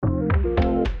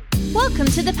Welcome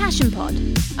to The Passion Pod,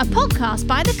 a podcast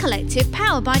by The Collective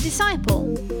powered by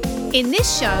Disciple. In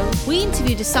this show, we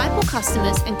interview Disciple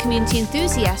customers and community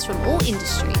enthusiasts from all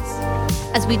industries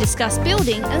as we discuss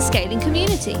building and scaling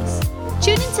communities.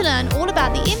 Tune in to learn all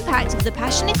about the impact of the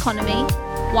passion economy,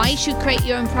 why you should create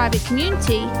your own private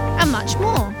community, and much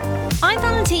more. I'm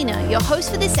Valentina, your host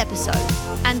for this episode,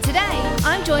 and today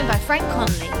I'm joined by Frank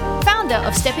Connelly, founder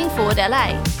of Stepping Forward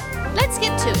LA. Let's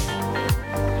get to it.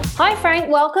 Hi Frank,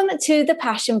 welcome to the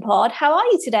Passion Pod. How are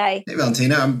you today? Hey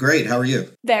Valentina, I'm great. How are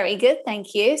you? Very good,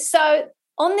 thank you. So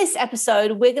on this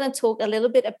episode, we're going to talk a little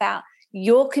bit about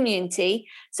your community.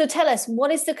 So tell us,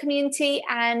 what is the community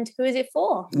and who is it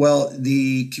for? Well,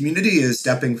 the community is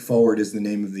Stepping Forward is the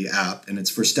name of the app, and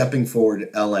it's for Stepping Forward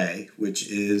LA, which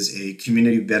is a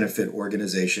community benefit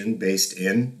organization based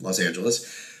in Los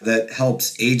Angeles that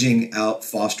helps aging out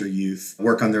foster youth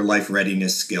work on their life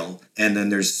readiness skill. And then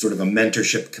there's sort of a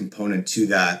mentorship component to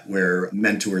that where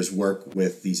mentors work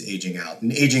with these aging out.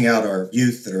 And aging out are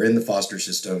youth that are in the foster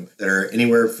system that are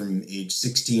anywhere from age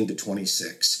 16 to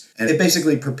 26. And it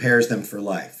basically prepares them for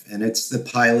life. And it's the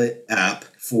pilot app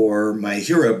for my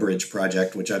Hero Bridge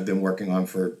project, which I've been working on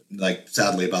for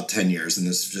sadly about 10 years. And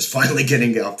this is just finally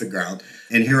getting off the ground.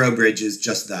 And Hero Bridge is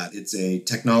just that. It's a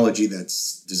technology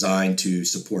that's designed to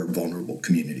support vulnerable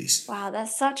communities. Wow,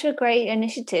 that's such a great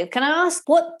initiative. Can I ask,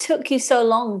 what took you so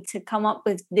long to come up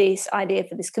with this idea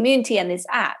for this community and this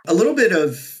app? A little bit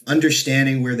of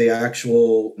understanding where the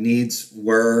actual needs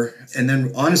were, and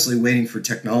then honestly waiting for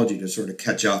technology to sort of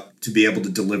catch up to be able to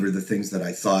deliver the things that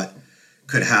I thought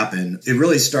could happen. It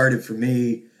really started for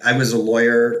me. I was a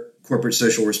lawyer, corporate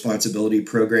social responsibility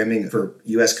programming for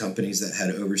U.S. companies that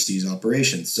had overseas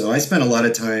operations. So I spent a lot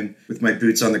of time with my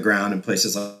boots on the ground in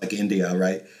places like India,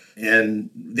 right? And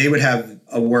they would have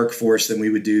a workforce, and we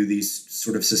would do these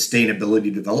sort of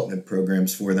sustainability development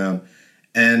programs for them.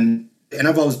 And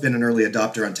I've always been an early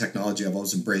adopter on technology. I've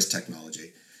always embraced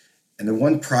technology. And the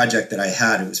one project that I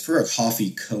had, it was for a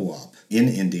coffee co-op in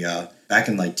India back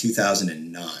in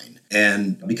 2009.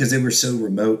 And because they were so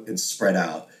remote and spread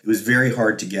out, it was very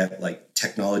hard to get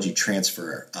technology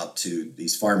transfer out to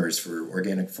these farmers for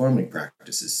organic farming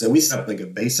practices. So we set up a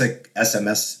basic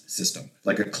SMS system,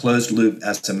 like a closed loop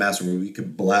SMS where we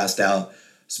could blast out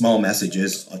small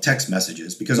messages, text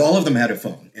messages, because all of them had a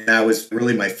phone. And that was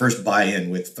really my first buy-in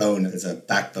with phone as a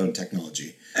backbone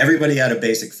technology. Everybody had a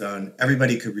basic phone.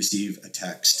 Everybody could receive a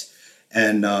text.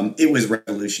 And it was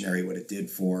revolutionary what it did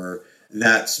for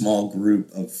that small group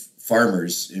of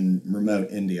farmers in remote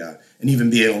India, and even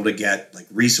be able to get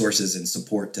resources and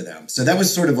support to them. So that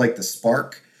was sort of the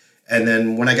spark. And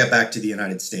then when I got back to the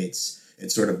United States,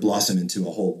 it sort of blossomed into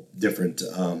a whole different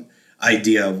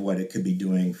idea of what it could be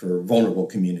doing for vulnerable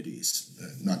communities,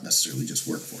 not necessarily just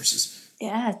workforces.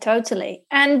 Yeah, totally.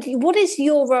 And what is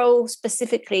your role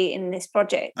specifically in this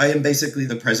project? I am basically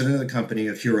the president of the company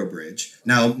of Hero Bridge.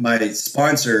 Now, my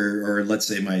sponsor, or let's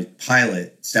say my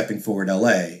pilot, Stepping Forward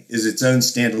LA, is its own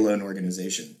standalone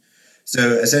organization.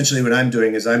 So essentially what I'm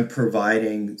doing is I'm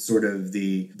providing sort of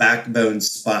the backbone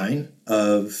spine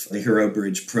of the Hero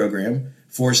Bridge program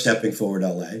for Stepping Forward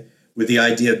LA, with the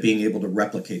idea of being able to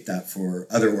replicate that for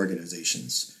other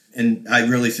organizations. And I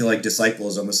really feel like Disciple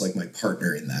is almost like my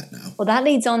partner in that now. Well, that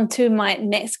leads on to my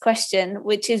next question,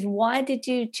 which is why did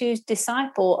you choose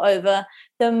Disciple over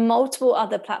the multiple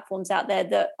other platforms out there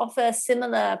that offer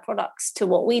similar products to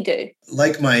what we do?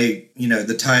 Like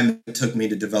the time it took me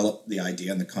to develop the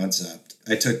idea and the concept,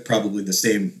 I took probably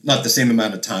not the same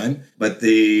amount of time, but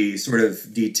the sort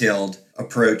of detailed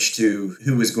approach to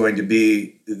who was going to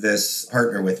be this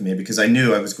partner with me, because I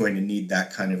knew I was going to need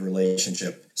that kind of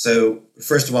relationship. So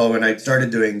first of all, when I started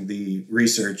doing the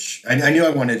research, I knew I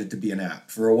wanted it to be an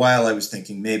app. For a while, I was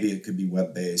thinking maybe it could be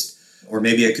web-based, or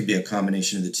maybe it could be a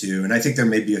combination of the two. And I think there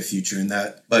may be a future in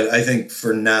that. But I think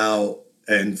for now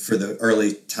and for the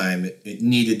early time, it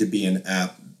needed to be an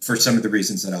app for some of the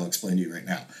reasons that I'll explain to you right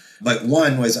now. But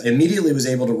one was I immediately was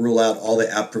able to rule out all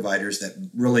the app providers that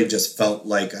really just felt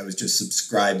like I was just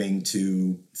subscribing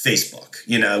to Facebook,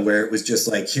 where it was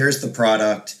just here's the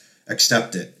product,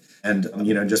 accept it. And,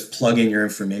 just plug in your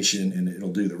information and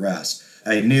it'll do the rest.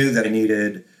 I knew that I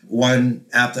needed one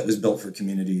app that was built for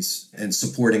communities and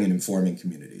supporting and informing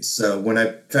communities. So when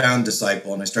I found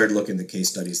Disciple and I started looking at the case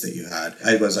studies that you had,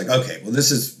 I was like, okay, well,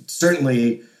 this is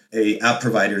certainly a app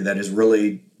provider that is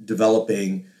really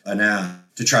developing an app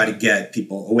to try to get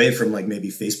people away from maybe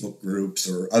Facebook groups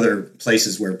or other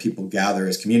places where people gather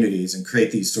as communities and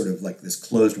create these sort of this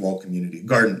closed wall community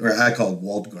garden, or I call it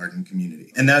walled garden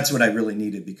community. And that's what I really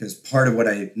needed, because part of what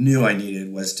I knew I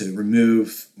needed was to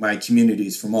remove my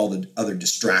communities from all the other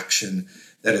distraction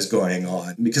that is going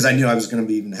on, because I knew I was going to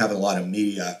be even having a lot of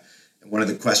media. And one of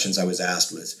the questions I was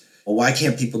asked was, well, why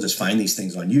can't people just find these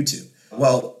things on YouTube?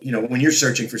 Well, when you're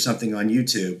searching for something on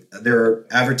YouTube, there are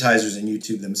advertisers in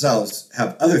YouTube themselves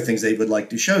have other things they would like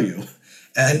to show you.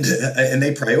 And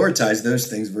they prioritize those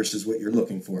things versus what you're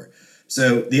looking for.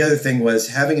 So the other thing was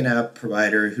having an app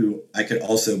provider who I could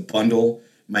also bundle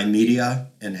my media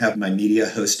and have my media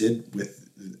hosted with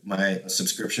my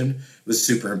subscription was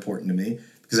super important to me,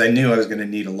 because I knew I was going to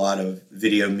need a lot of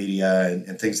video media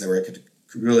and things that where I could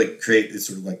really create this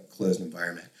sort of like closed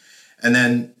environment. And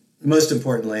then most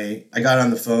importantly, I got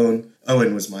on the phone.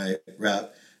 Owen was my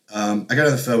rep. I got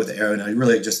on the phone with Aaron, and I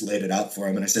really just laid it out for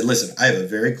him. And I said, listen, I have a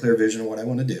very clear vision of what I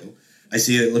want to do. I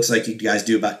see it looks like you guys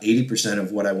do about 80%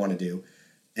 of what I want to do.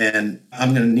 And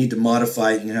I'm going to need to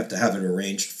modify it. You have to have it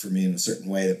arranged for me in a certain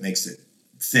way that makes it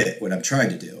fit what I'm trying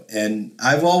to do. And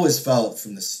I've always felt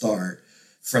from the start,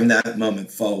 from that moment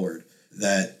forward,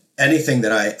 that anything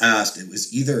that I asked, it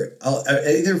was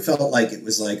I either felt like it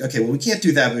was like, okay, well, we can't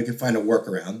do that, but we can find a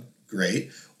workaround.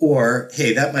 Great. Or,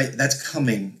 hey, that's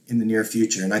coming in the near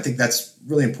future. And I think that's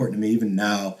really important to me, even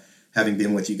now, having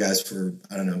been with you guys for,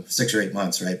 6 or 8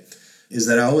 months, right? Is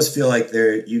that I always feel like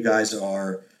you guys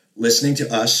are listening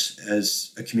to us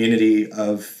as a community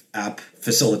of app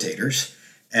facilitators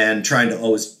and trying to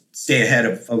always stay ahead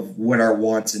of what our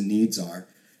wants and needs are.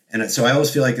 And so I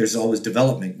always feel like there's always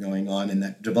development going on, and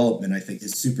that development, I think,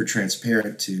 is super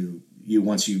transparent to you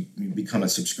once you become a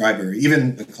subscriber.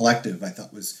 Even the collective, I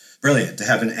thought, was brilliant to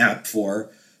have an app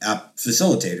for app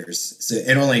facilitators. So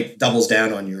it only doubles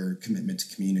down on your commitment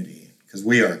to community, because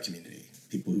we are a community,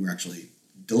 people who are actually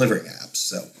delivering apps.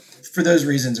 So for those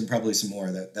reasons and probably some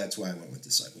more, that's why I went with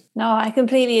Disciple. No, I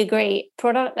completely agree.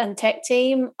 Product and tech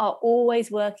team are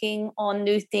always working on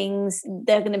new things.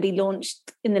 They're going to be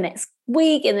launched in the next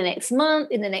week, in the next month,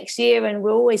 in the next year. And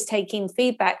we're always taking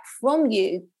feedback from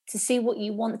you to see what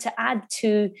you want to add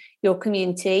to your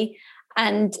community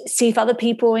and see if other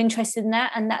people are interested in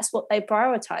that. And that's what they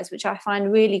prioritize, which I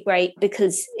find really great,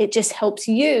 because it just helps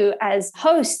you as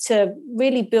hosts to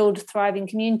really build thriving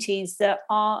communities that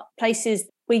are places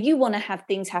where you want to have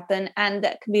things happen and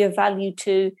that can be of value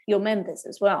to your members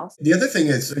as well. The other thing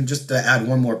is, and just to add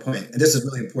one more point, and this is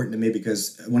really important to me,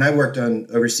 because when I worked on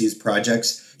overseas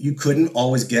projects, you couldn't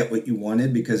always get what you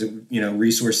wanted because of,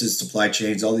 resources, supply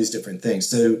chains, all these different things.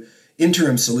 So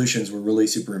interim solutions were really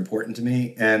super important to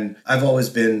me. And I've always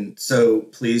been so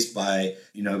pleased by,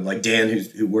 like Dan,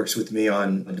 who works with me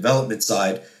on the development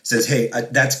side, says, hey,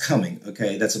 that's coming.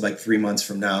 Okay, that's like 3 months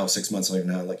from now, 6 months later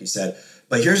now, like you said.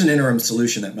 But here's an interim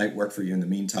solution that might work for you in the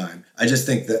meantime. I just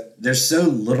think that there's so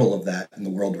little of that in the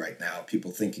world right now.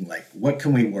 People thinking like, what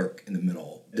can we work in the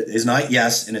middle? It's not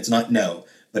yes and it's not no,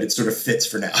 but it sort of fits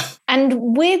for now.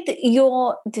 And with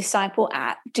your Disciple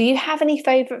app, do you have any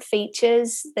favorite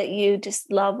features that you just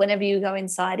love whenever you go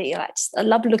inside it? You're like, I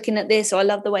love looking at this, or I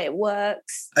love the way it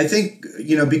works. I think,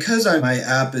 because my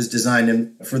app is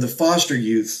designed for the foster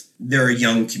youth, they're a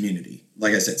young community.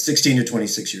 Like I said, 16 to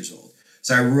 26 years old.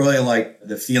 So I really like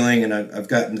the feeling, and I've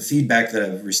gotten the feedback that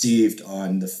I've received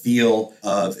on the feel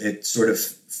of it sort of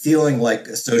feeling like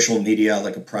a social media,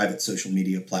 like a private social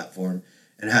media platform,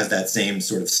 and has that same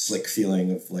sort of slick feeling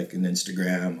of like an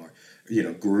Instagram or,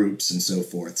 groups and so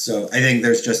forth. So I think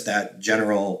there's just that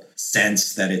general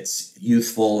sense that it's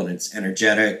youthful and it's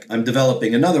energetic. I'm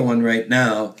developing another one right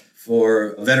now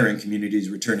for veteran communities,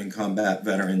 returning combat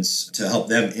veterans, to help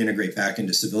them integrate back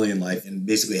into civilian life, and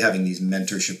basically having these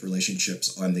mentorship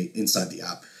relationships inside the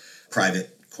app,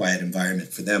 private, quiet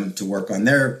environment for them to work on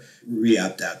their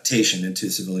readaptation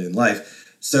into civilian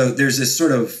life. So there's this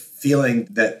sort of feeling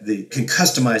that they can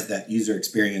customize that user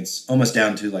experience almost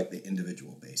down to like the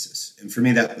individual basis. And for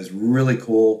me, that was really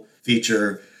cool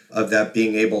feature of that,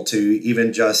 being able to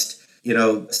even just,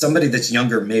 somebody that's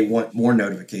younger may want more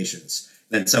notifications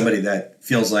than somebody that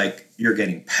feels like you're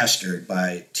getting pestered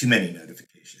by too many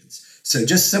notifications. So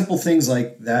just simple things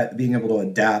like that, being able to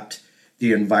adapt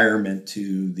the environment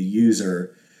to the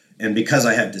user. And because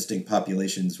I have distinct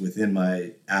populations within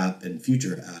my app and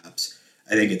future apps,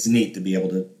 I think it's neat to be able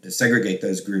to segregate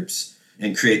those groups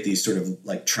and create these sort of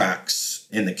like tracks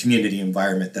in the community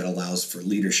environment that allows for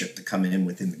leadership to come in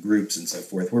within the groups and so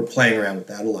forth. We're playing around with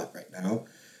that a lot right now.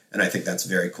 And I think that's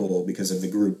very cool because of the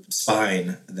group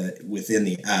spine that within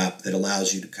the app that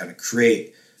allows you to kind of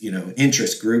create,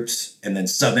 interest groups and then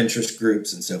sub-interest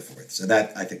groups and so forth. So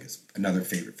that, I think, is another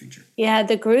favorite feature. Yeah,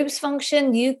 the groups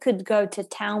function, you could go to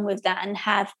town with that and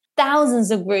have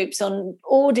thousands of groups on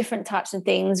all different types of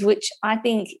things, which I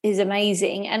think is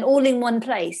amazing, and all in one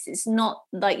place. It's not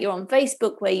like you're on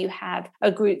Facebook where you have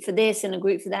a group for this and a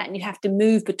group for that, and you have to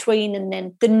move between, and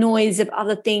then the noise of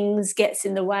other things gets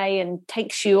in the way and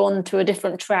takes you on to a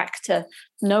different track to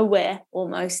nowhere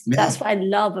almost. Yeah. That's what I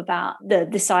love about the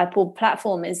Disciple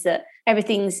platform, is that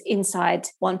everything's inside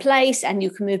one place and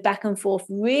you can move back and forth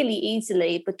really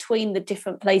easily between the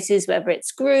different places, whether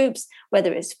it's groups,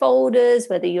 whether it's folders,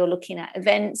 whether you're looking at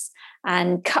events,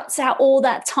 and cuts out all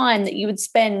that time that you would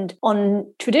spend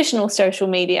on traditional social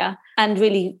media and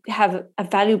really have a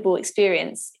valuable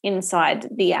experience inside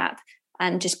the app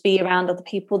and just be around other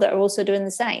people that are also doing the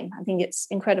same. I think it's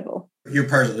incredible. You're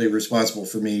partly responsible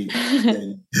for me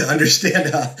to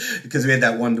understand how, because we had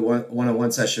that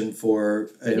one-on-one session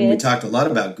and we talked a lot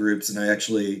about groups, and I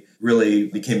actually really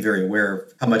became very aware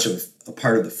of how much of a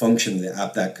part of the function of the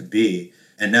app that could be.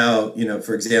 And now,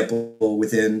 for example,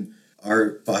 within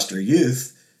our foster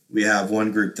youth, we have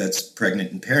one group that's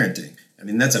pregnant and parenting. I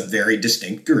mean, that's a very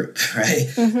distinct group, right?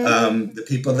 Mm-hmm. The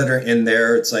people that are in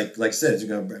there, it's like I said, you're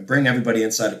going to bring everybody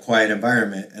inside a quiet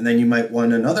environment. And then you might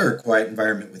want another quiet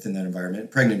environment within that environment.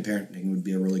 Pregnant parenting would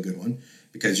be a really good one,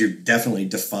 because you're definitely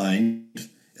defined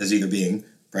as either being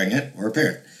pregnant or a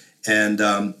parent. And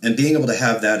being able to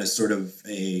have that as sort of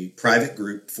a private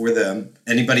group for them.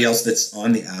 Anybody else that's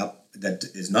on the app that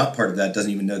is not part of that doesn't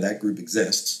even know that group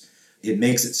exists. It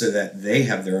makes it so that they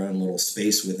have their own little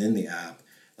space within the app,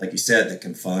 like you said, that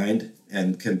can find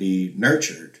and can be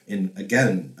nurtured in,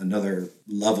 again, another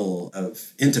level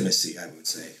of intimacy, I would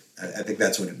say. I think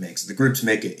that's what it makes. The groups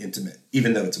make it intimate,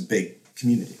 even though it's a big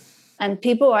community. And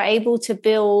people are able to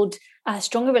build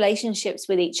stronger relationships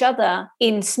with each other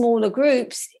in smaller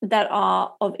groups that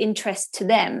are of interest to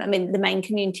them. I mean, the main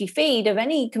community feed of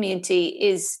any community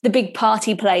is the big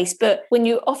party place. But when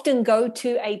you often go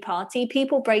to a party,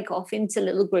 people break off into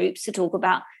little groups to talk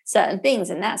about certain things.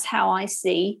 And that's how I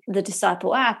see the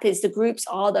Disciple app, is the groups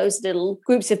are those little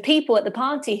groups of people at the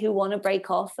party who want to break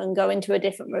off and go into a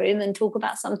different room and talk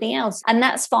about something else. And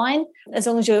that's fine, as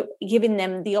long as you're giving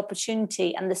them the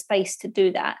opportunity and the space to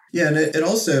do that. Yeah, and it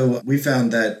also, we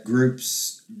found that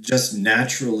groups just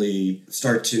naturally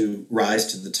start to rise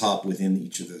to the top within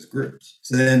each of those groups.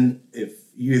 So then if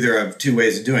you either have two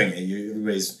ways of doing it,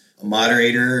 everybody's a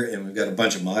moderator, and we've got a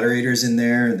bunch of moderators in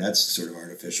there, and that's sort of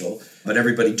artificial. But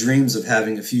everybody dreams of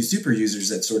having a few super users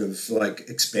that sort of like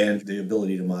expand the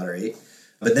ability to moderate.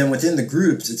 But then within the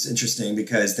groups, it's interesting,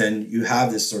 because then you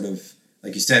have this sort of,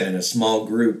 like you said, in a small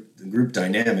group, the group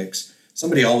dynamics,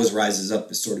 somebody always rises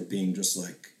up as sort of being just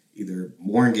like either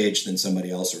more engaged than somebody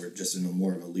else, or just in a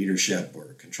more of a leadership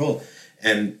or control.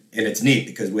 And it's neat,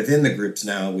 because within the groups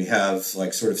now we have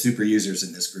like sort of super users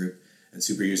in this group and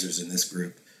super users in this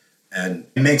group. And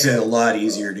it makes it a lot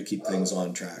easier to keep things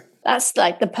on track. That's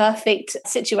like the perfect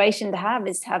situation to have,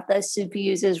 is to have those super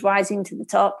users rising to the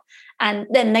top. And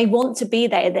then they want to be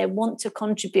there, they want to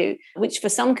contribute, which for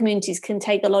some communities can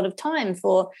take a lot of time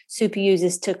for super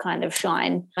users to kind of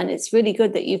shine. And it's really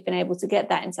good that you've been able to get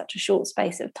that in such a short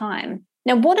space of time.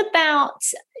 Now, what about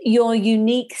your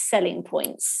unique selling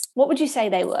points? What would you say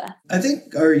they were? I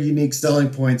think our unique selling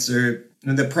points are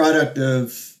the product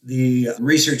of the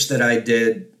research that I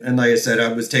did. And like I said,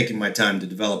 I was taking my time to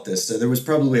develop this. So there was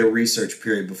probably a research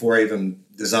period before I even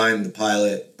designed the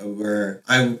pilot, where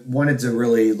I wanted to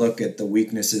really look at the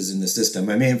weaknesses in the system.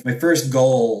 I mean, my first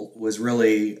goal was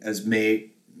really, as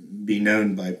may be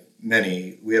known by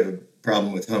many, we have a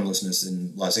problem with homelessness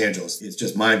in Los Angeles. It's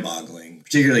just mind-boggling,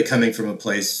 particularly coming from a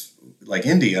place like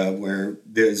India, where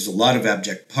there's a lot of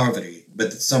abject poverty.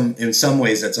 But in some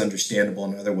ways that's understandable,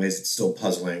 in other ways it's still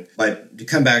puzzling. But to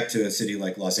come back to a city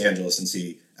like Los Angeles and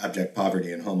see abject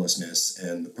poverty and homelessness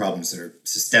and the problems that are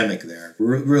systemic there,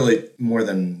 really more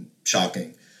than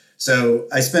shocking. So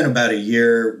I spent about a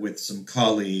year with some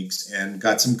colleagues and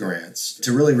got some grants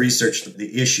to really research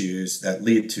the issues that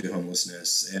lead to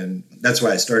homelessness. And that's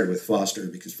why I started with Foster,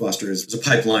 because Foster is a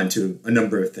pipeline to a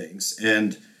number of things.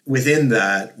 And within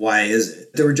that, why is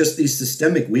it? There were just these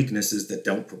systemic weaknesses that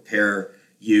don't prepare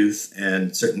youth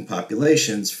and certain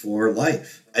populations for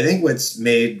life. I think what's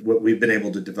made what we've been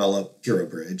able to develop, Hero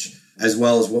Bridge, as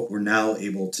well as what we're now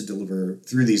able to deliver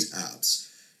through these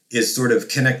apps, is sort of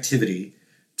connectivity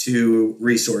to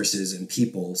resources and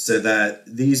people, so that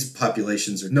these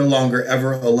populations are no longer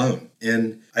ever alone.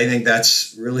 And I think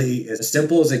that's really as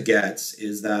simple as it gets,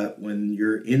 is that when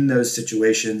you're in those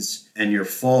situations and you're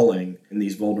falling in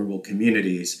these vulnerable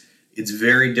communities, it's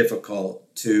very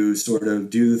difficult to sort of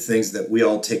do things that we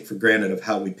all take for granted of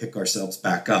how we pick ourselves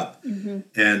back up.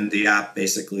 And the app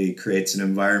basically creates an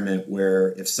environment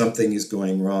where if something is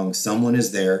going wrong, someone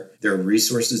is there, there are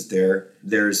resources there,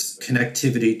 there's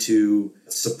connectivity to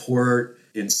support,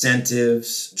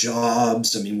 incentives,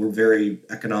 jobs. I mean, we're very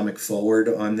economic forward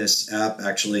on this app.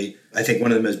 Actually, I think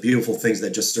one of the most beautiful things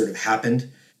that just sort of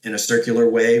happened in a circular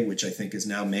way, which I think has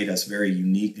now made us very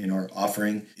unique in our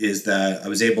offering, is that I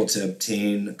was able to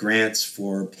obtain grants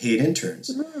for paid interns.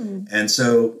 And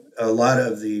so a lot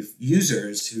of the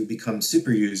users who become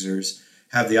super users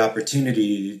have the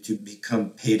opportunity to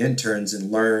become paid interns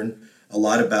and learn a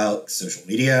lot about social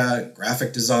media,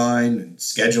 graphic design, and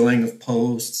scheduling of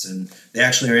posts. And they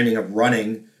actually are ending up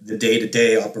running the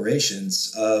day-to-day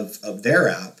operations of their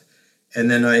app. And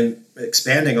then I'm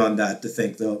expanding on that to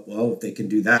think, though, well, if they can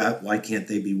do that, why can't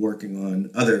they be working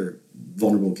on other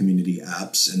vulnerable community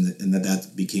apps? And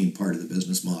that became part of the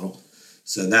business model.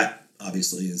 So that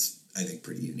obviously is, I think,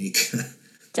 pretty unique.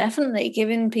 Definitely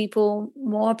giving people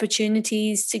more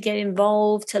opportunities to get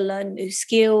involved, to learn new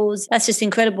skills. That's just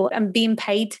incredible. And being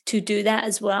paid to do that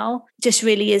as well just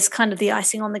really is kind of the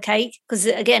icing on the cake, because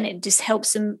again, it just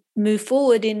helps them move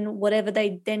forward in whatever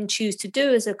they then choose to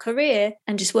do as a career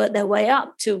and just work their way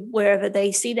up to wherever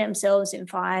they see themselves in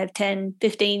 5, 10,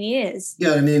 15 years.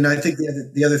 Yeah, I mean, I think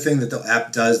the other thing that the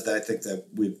app does that I think that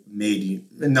we've made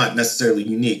not necessarily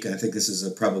unique, I think this is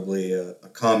probably a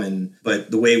common,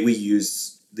 but the way we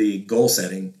use the goal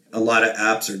setting, a lot of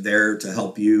apps are there to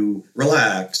help you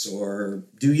relax or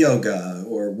do yoga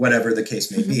or whatever the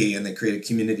case may be. And they create a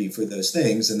community for those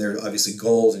things. And there are obviously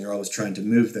goals and you're always trying to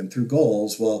move them through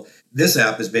goals. Well, this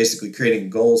app is basically creating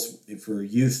goals for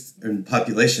youth and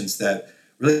populations that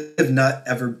really have not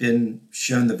ever been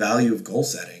shown the value of goal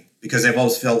setting, because they've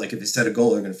always felt like if they set a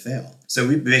goal, they're going to fail. So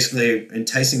we basically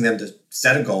enticing them to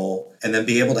set a goal and then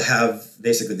be able to have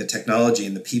basically the technology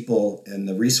and the people and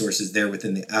the resources there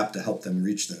within the app to help them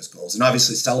reach those goals, and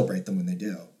obviously celebrate them when they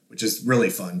do, which is really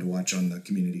fun to watch on the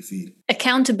community feed.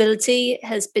 Accountability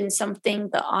has been something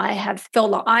that I have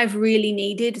felt like I've really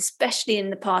needed, especially in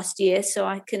the past year. So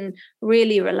I can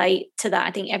really relate to that.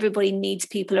 I think everybody needs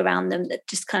people around them that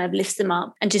just kind of lifts them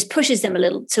up and just pushes them a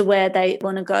little to where they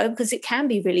want to go, because it can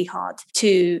be really hard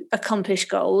to accomplish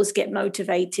goals, get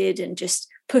motivated and just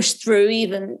push through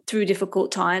even through difficult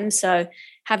times. So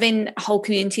having a whole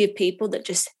community of people that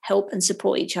just help and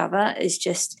support each other is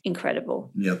just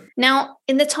incredible. Yep. Now,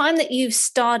 in the time that you've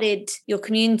started your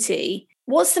community,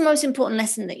 what's the most important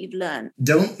lesson that you've learned?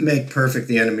 Don't make perfect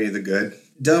the enemy of the good.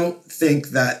 Don't think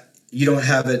that you don't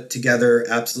have it together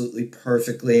absolutely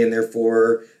perfectly and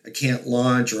therefore I can't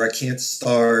launch or I can't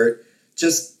start.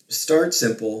 Just start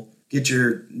simple, get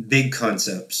your big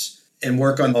concepts, and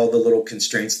work on all the little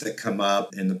constraints that come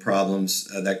up and the problems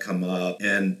that come up.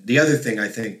 And the other thing I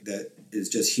think that is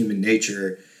just human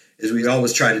nature is we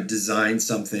always try to design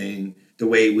something the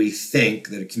way we think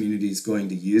that a community is going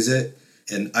to use it.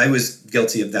 And I was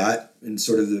guilty of that in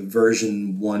sort of the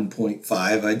version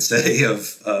 1.5, I'd say,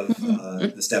 of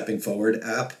the Stepping Forward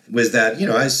app, was that,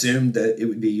 I assumed that it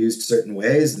would be used certain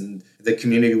ways and the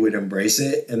community would embrace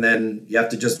it. And then you have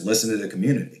to just listen to the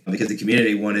community, because the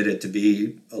community wanted it to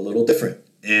be a little different.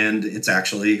 And it's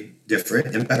actually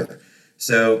different and better.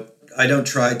 So I don't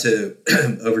try to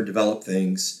overdevelop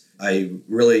things. I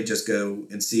really just go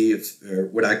and see or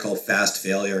what I call fast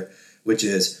failure, which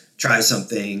is try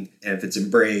something, and if it's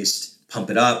embraced, pump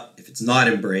it up. If it's not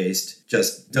embraced,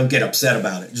 just don't get upset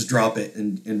about it. Just drop it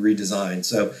and redesign.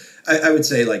 So I would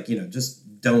say, just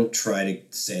don't try to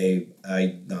say,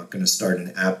 I'm not going to start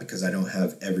an app because I don't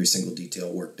have every single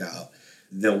detail worked out.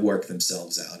 They'll work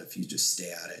themselves out if you just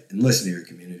stay at it and listen to your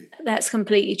community. That's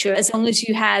completely true. As long as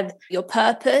you have your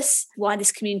purpose, why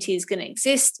this community is going to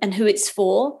exist and who it's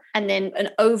for, and then an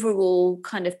overall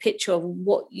kind of picture of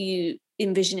what you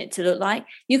envision it to look like,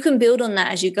 you can build on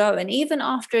that as you go. And even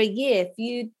after a year, if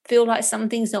you feel like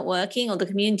something's not working or the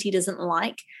community doesn't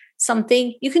like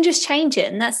something, you can just change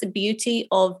it. And that's the beauty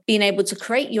of being able to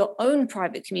create your own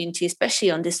private community,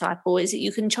 especially on Disciple, is that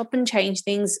you can chop and change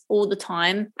things all the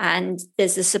time. And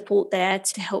there's the support there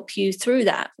to help you through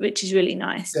that, which is really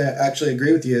nice. Yeah, I actually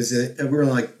agree with you. We're in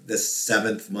like the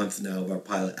 7th month now of our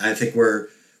pilot. I think we're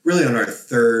really on our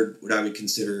 3rd, what I would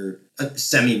consider a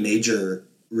semi-major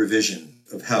revision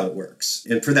of how it works.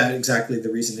 And for that, exactly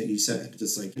the reason that you said,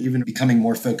 just like even becoming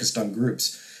more focused on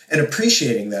groups and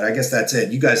appreciating that. I guess that's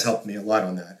it. You guys helped me a lot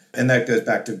on that. And that goes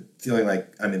back to feeling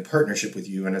like I'm in partnership with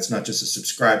you and it's not just a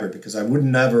subscriber, because I would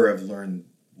never have learned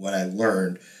what I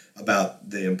learned about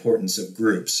the importance of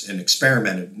groups and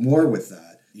experimented more with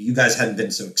that. You guys hadn't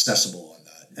been so accessible on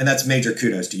that. And that's major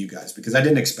kudos to you guys, because I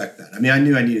didn't expect that. I mean, I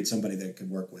knew I needed somebody that I could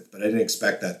work with, but I didn't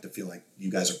expect that to feel like you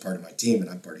guys are part of my team and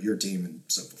I'm part of your team and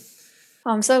so forth.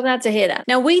 I'm so glad to hear that.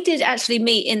 Now, we did actually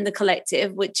meet in the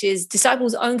collective, which is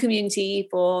Disciple's own community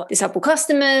for Disciple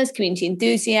customers, community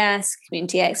enthusiasts,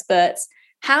 community experts.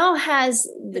 How has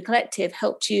the collective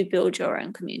helped you build your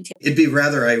own community? It'd be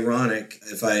rather ironic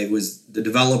if I was the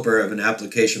developer of an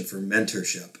application for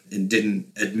mentorship and didn't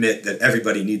admit that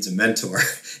everybody needs a mentor,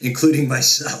 including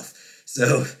myself.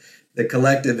 So the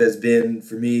collective has been,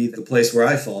 for me, the place where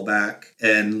I fall back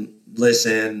and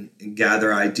listen and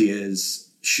gather ideas,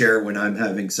 share when I'm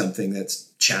having something that's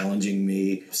challenging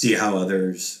me, see how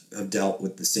others have dealt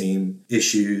with the same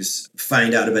issues,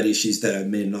 find out about issues that I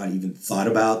may not even thought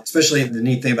about. Especially the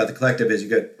neat thing about the collective is you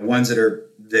get ones that are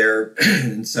there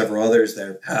and several others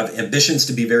that have ambitions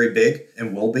to be very big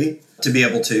and will be, to be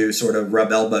able to sort of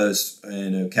rub elbows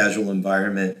in a casual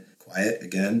environment, quiet,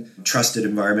 again, trusted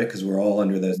environment, because we're all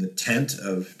under the tent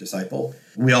of Disciple.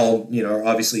 We all, are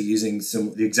obviously using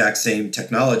the exact same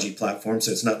technology platform,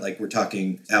 so it's not like we're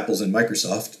talking Apple's and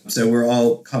Microsoft. So we're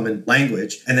all common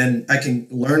language. And then I can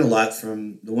learn a lot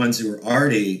from the ones who are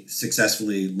already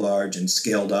successfully large and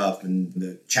scaled up, and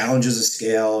the challenges of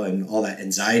scale and all that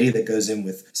anxiety that goes in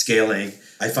with scaling.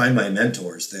 I find my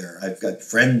mentors there. I've got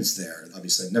friends there.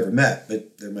 Obviously, I've never met,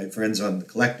 but they're my friends on the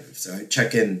collective. So I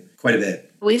check in quite a bit.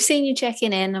 We've seen you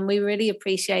checking in, and we really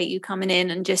appreciate you coming in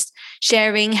and just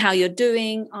sharing how you're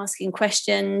doing, asking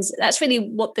questions. That's really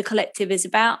what the collective is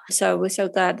about. So we're so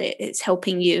glad that it's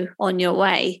helping you on your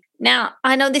way. Now,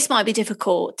 I know this might be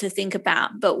difficult to think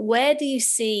about, but where do you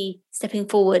see stepping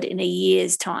forward in a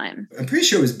year's time? I'm pretty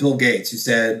sure it was Bill Gates who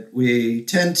said we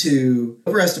tend to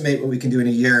overestimate what we can do in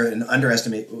a year and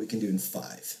underestimate what we can do in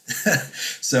 5.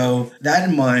 So that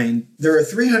in mind, there are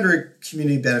 300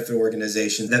 community benefit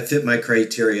organizations that fit my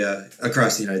criteria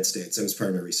across the United States. That was part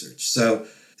of my research. So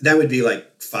that would be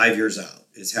like 5 years out,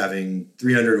 is having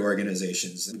 300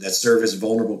 organizations that serve as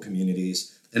vulnerable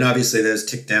communities. And obviously those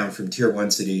tick down from tier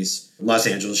 1 cities, Los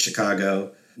Angeles,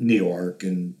 Chicago, New York,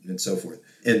 and so forth.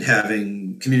 And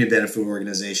having community benefit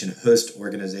organization, host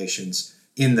organizations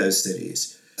in those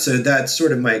cities. So that's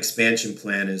sort of my expansion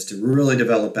plan, is to really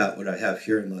develop out what I have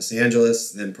here in Los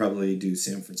Angeles, then probably do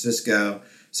San Francisco.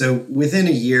 So within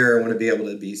a year, I want to be able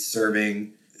to be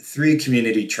serving 3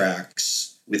 community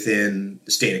tracks within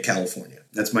the state of California.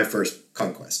 That's my first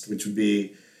conquest, which would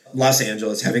be Los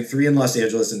Angeles, having 3 in Los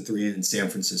Angeles and 3 in San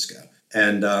Francisco.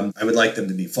 And I would like them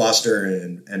to be foster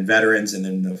and veterans, and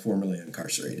then the formerly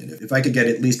incarcerated. If I could get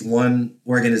at least one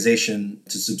organization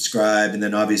to subscribe, and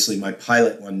then obviously my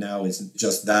pilot one now is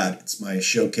just that. It's my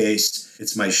showcase.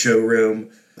 It's my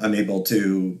showroom. I'm able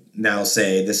to now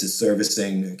say this is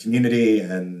servicing the community,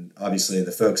 and obviously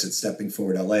the folks at Stepping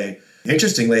Forward LA,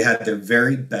 interestingly, had their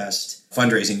very best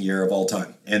fundraising year of all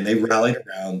time. And they rallied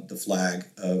around the flag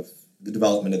of the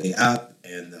development of the app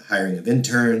and the hiring of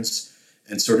interns,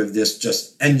 and sort of this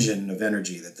just engine of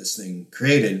energy that this thing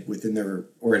created within their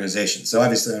organization. So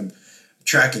obviously I'm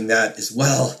tracking that as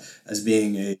well as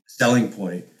being a selling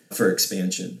point for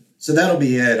expansion. So that'll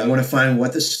be it. I want to find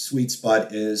what the sweet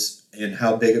spot is and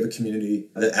how big of a community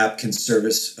the app can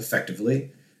service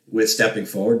effectively with Stepping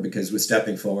Forward, because with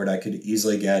Stepping Forward, I could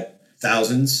easily get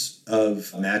thousands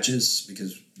of matches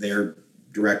because they're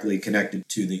directly connected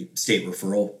to the state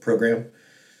referral program.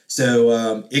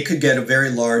 So it could get a very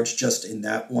large just in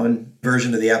that one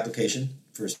version of the application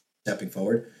for Stepping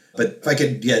Forward. But if I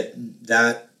could get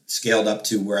that scaled up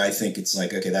to where I think it's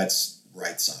like, okay, that's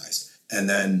right sized, and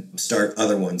then start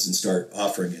other ones and start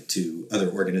offering it to other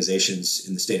organizations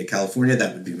in the state of California,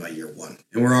 that would be my year 1.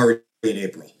 And we're already in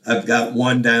April. I've got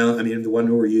one down, the one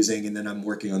that we're using, and then I'm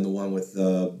working on the one with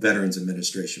the Veterans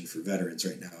Administration for Veterans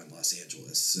right now in Los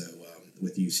Angeles, so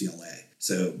with UCLA.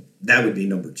 So that would be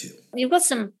number 2. You've got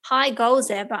some high goals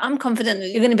there, but I'm confident that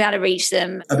you're going to be able to reach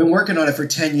them. I've been working on it for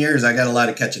 10 years. I got a lot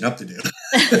of catching up to do.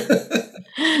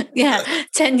 Yeah,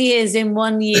 10 years in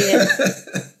 1 year.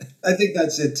 I think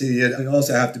that's it too. You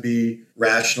also have to be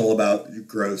rational about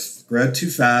growth. Grow too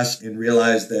fast and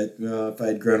realize that if I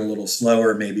had grown a little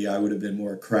slower, maybe I would have been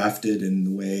more crafted in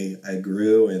the way I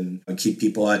grew and keep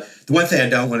people on. The one thing I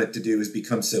don't want it to do is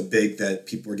become so big that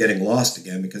people are getting lost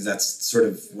again, because that's sort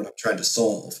of what I'm trying to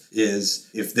solve, is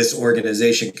if this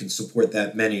organization can support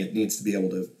that many, it needs to be able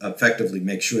to effectively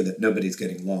make sure that nobody's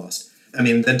getting lost.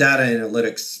 The data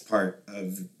analytics part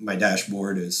of my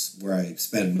dashboard is where I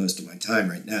spend most of my time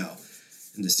right now,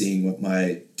 into seeing what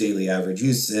my daily average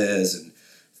use is and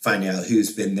finding out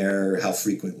who's been there, how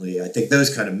frequently. I think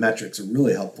those kind of metrics are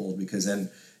really helpful, because then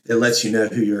it lets you know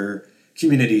who your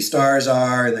community stars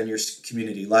are and then your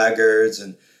community laggards.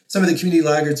 And some of the community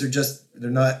laggards they're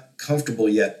not comfortable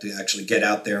yet to actually get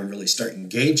out there and really start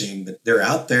engaging, but they're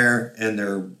out there and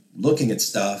they're looking at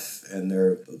stuff and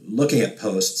they're looking at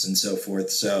posts and so forth.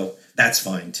 So that's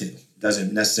fine too.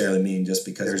 Doesn't necessarily mean just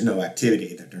because there's no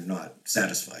activity that they're not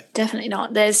satisfied. Definitely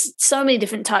not. There's so many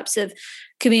different types of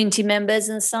community members,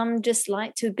 and some just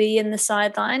like to be in the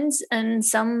sidelines, and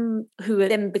some who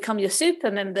then become your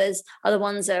super members are the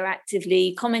ones that are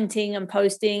actively commenting and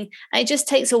posting. And it just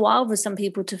takes a while for some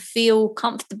people to feel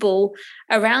comfortable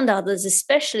around others,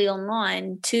 especially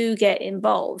online, to get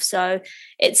involved. So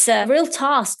it's a real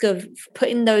task of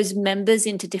putting those members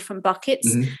into different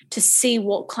buckets to see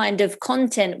what kind of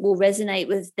content will resonate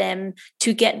with them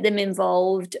to get them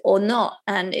involved or not.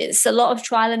 And it's a lot of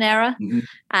trial and error.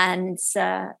 And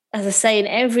as I say in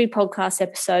every podcast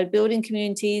episode, building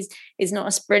communities is not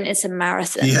a sprint, it's a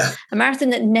marathon. A marathon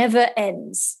that never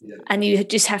ends. And you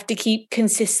just have to keep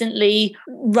consistently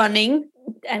running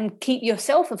and keep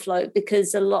yourself afloat,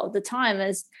 because a lot of the time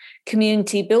as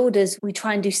community builders, we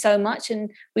try and do so much and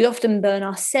we often burn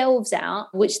ourselves out,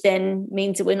 which then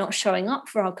means that we're not showing up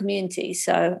for our community.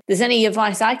 So if there's any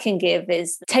advice I can give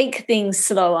is take things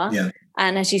slower.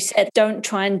 And as you said, don't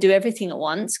try and do everything at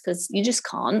once, because you just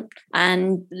can't.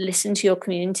 And listen to your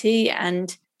community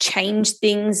and change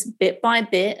things bit by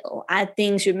bit, or add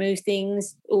things, remove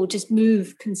things, or just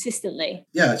move consistently.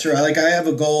 Yeah, sure. I have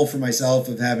a goal for myself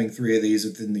of having 3 of these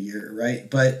within the year, right?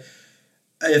 But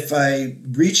if I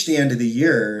reach the end of the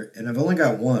year and I've only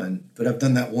got 1, but I've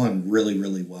done that one really,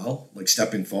 really well, like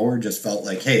stepping forward, just felt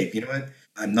like, hey, you know what?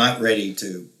 I'm not ready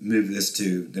to move this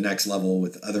to the next level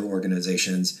with other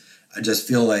organizations. I just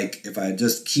feel like if I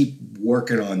just keep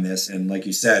working on this, and like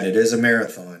you said, it is a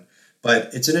marathon,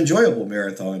 but it's an enjoyable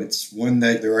marathon. It's one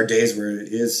that there are days where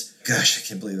it is, gosh, I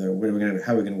can't believe that.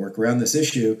 How are we going to work around this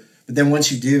issue? But then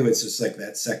once you do, it's just like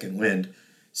that second wind.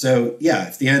 So yeah,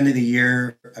 if the end of the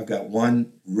year, I've got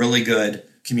 1 really good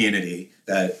community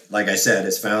that, like I said,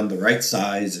 has found the right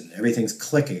size and everything's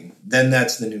clicking, then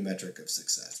that's the new metric of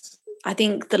success. I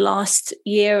think the last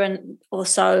year and or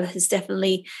so has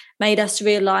definitely made us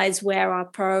realize where our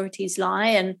priorities lie.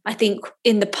 And I think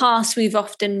in the past, we've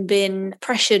often been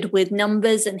pressured with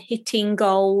numbers and hitting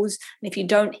goals. And if you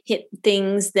don't hit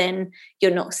things, then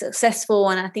you're not successful.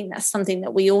 And I think that's something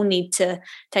that we all need to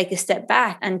take a step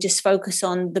back and just focus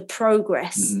on the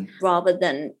progress rather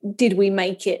than did we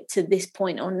make it to this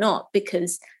point or not,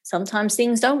 because sometimes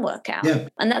things don't work out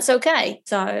and that's okay.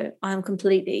 So I'm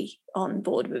completely on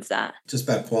board with that. Just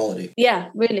about quality. Yeah,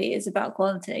 really is about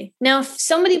quality. Now, if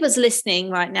somebody was listening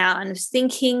right now and was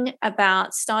thinking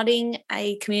about starting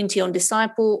a community on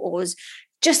Disciple or was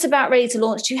just about ready to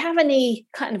launch, do you have any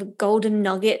kind of golden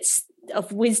nuggets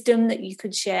of wisdom that you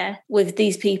could share with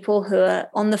these people who are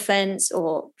on the fence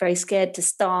or very scared to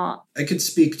start? I could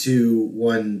speak to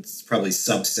one probably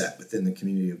subset within the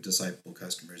community of Disciple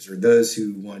customers, or those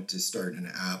who want to start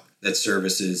an app that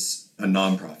services a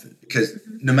nonprofit. Because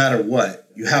no matter what,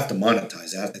 you have to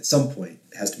monetize it. At some point,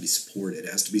 it has to be supported. It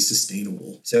has to be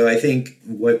sustainable. So I think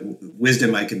what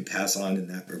wisdom I can pass on in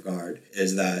that regard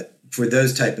is that for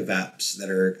those type of apps that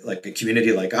are like a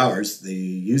community like ours, the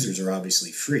users are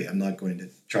obviously free. I'm not going to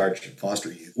charge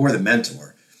Foster Youth or the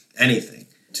mentor anything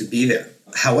to be there.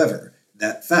 However,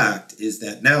 that fact is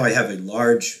that now I have a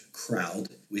large crowd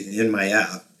within my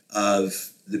app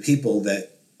of the people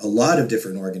that a lot of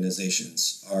different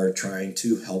organizations are trying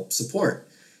to help support.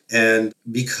 And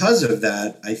because of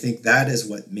that, I think that is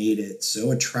what made it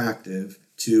so attractive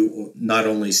to not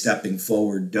only stepping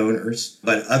forward donors,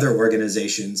 but other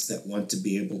organizations that want to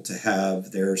be able to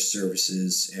have their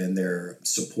services and their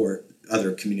support,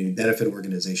 other community benefit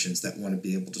organizations that want to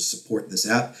be able to support this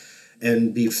app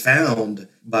and be found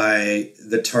by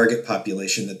the target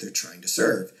population that they're trying to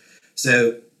serve.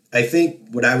 So I think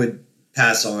what I would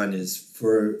pass on is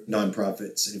for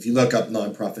nonprofits, and if you look up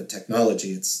nonprofit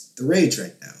technology, it's the rage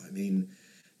right now. I mean,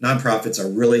 nonprofits are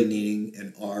really needing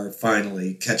and are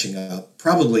finally catching up,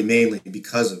 probably mainly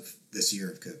because of this year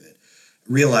of COVID,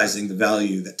 realizing the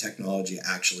value that technology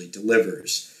actually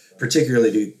delivers,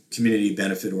 particularly to community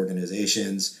benefit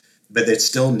organizations, but it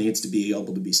still needs to be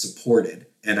able to be supported.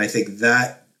 And I think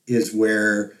that is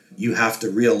where you have to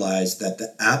realize that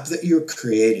the app that you're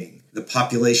creating, the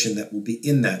population that will be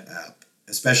in that app,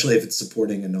 especially if it's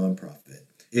supporting a nonprofit,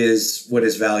 is what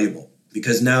is valuable.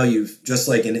 Because now you've, just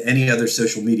like in any other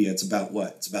social media, it's about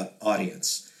what? It's about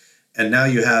audience. And now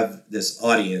you have this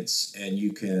audience and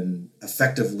you can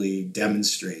effectively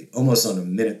demonstrate, almost on a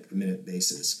minute-to-minute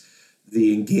basis,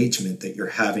 the engagement that you're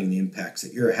having, the impacts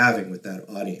that you're having with that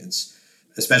audience,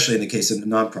 especially in the case of the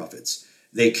nonprofits.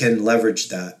 They can leverage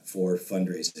that for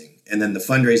fundraising. And then the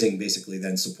fundraising basically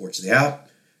then supports the app.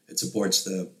 It supports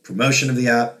the promotion of the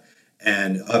app.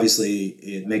 And obviously,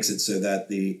 it makes it so that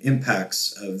the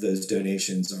impacts of those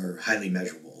donations are highly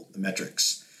measurable, the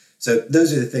metrics. So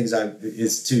those are the things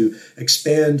is to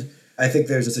expand. I think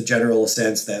there's just a general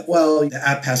sense that, well, the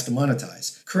app has to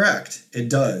monetize. Correct, it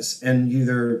does. And you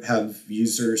either have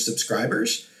user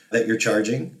subscribers that you're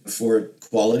charging for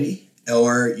quality,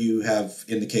 or you have,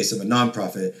 in the case of a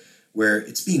nonprofit, where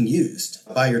it's being used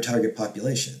by your target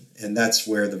population. And that's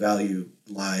where the value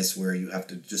lies, where you have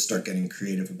to just start getting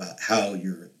creative about how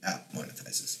your app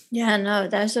monetizes. Yeah, no,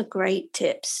 those are great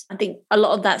tips. I think a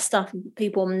lot of that stuff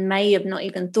people may have not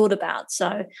even thought about.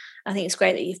 So I think it's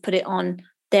great that you've put it on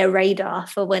their radar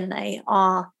for when they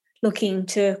are looking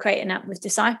to create an app with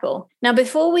Disciple. Now,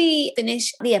 before we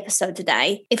finish the episode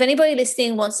today, if anybody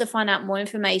listening wants to find out more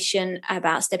information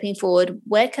about Stepping Forward,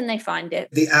 where can they find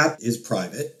it? The app is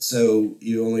private, so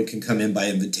you only can come in by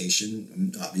invitation.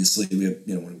 And obviously,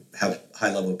 we want to have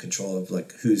high level of control of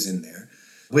like who's in there,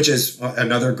 which is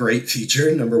another great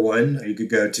feature. Number one, you could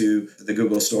go to the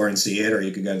Google Store and see it, or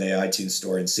you could go to the iTunes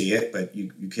Store and see it, but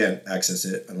you can't access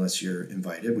it unless you're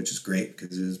invited, which is great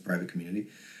because it is a private community.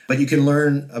 But you can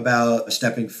learn about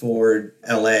Stepping Forward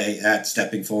LA at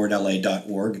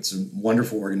steppingforwardla.org. It's a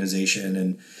wonderful organization.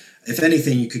 And if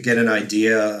anything, you could get an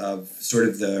idea of sort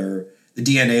of the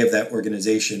DNA of that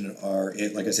organization are,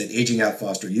 like I said, aging out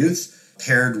foster youth,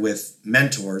 paired with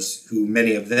mentors, who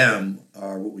many of them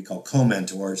are what we call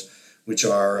co-mentors, which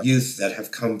are youth that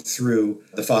have come through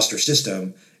the foster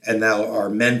system and now are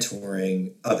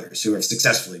mentoring others who have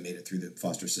successfully made it through the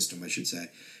foster system, I should say,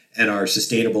 and are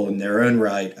sustainable in their own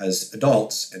right as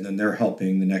adults, and then they're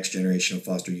helping the next generation of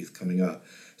foster youth coming up.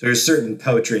 So there's certain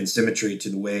poetry and symmetry to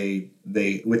the way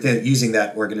within using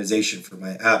that organization for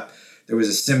my app, there was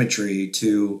a symmetry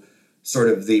to sort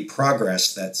of the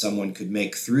progress that someone could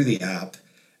make through the app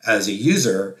as a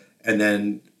user and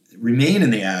then remain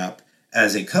in the app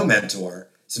as a co-mentor.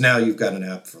 So now you've got an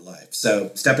app for life. So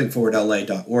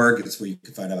steppingforwardla.org is where you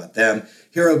can find out about them.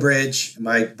 Hero Bridge,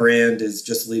 my brand, is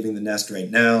just leaving the nest right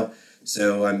now.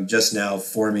 So I'm just now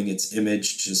forming its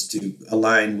image just to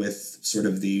align with sort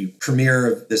of the premiere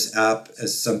of this app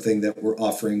as something that we're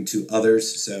offering to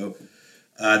others. So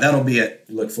that'll be it.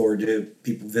 Look forward to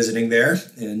people visiting there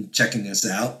and checking us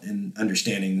out and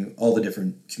understanding all the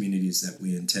different communities that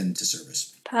we intend to service.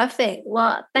 Perfect.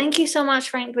 Well, thank you so much,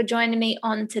 Frank, for joining me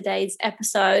on today's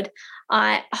episode.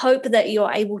 I hope that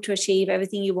you're able to achieve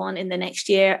everything you want in the next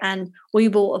year, and we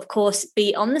will, of course,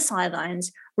 be on the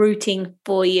sidelines rooting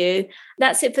for you.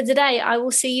 That's it for today. I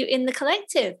will see you in the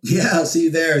collective. Yeah, I'll see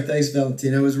you there. Thanks,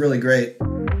 Valentina. It was really great.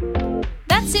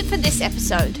 That's it for this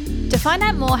episode. To find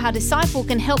out more how Disciple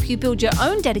can help you build your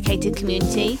own dedicated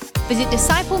community, visit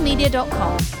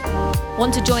disciplemedia.com.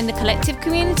 Want to join the collective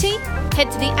community?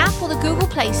 Head to the app or the Google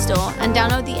Play Store and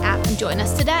download the app and join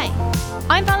us today.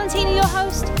 I'm Valentina, your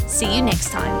host. See you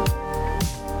next time.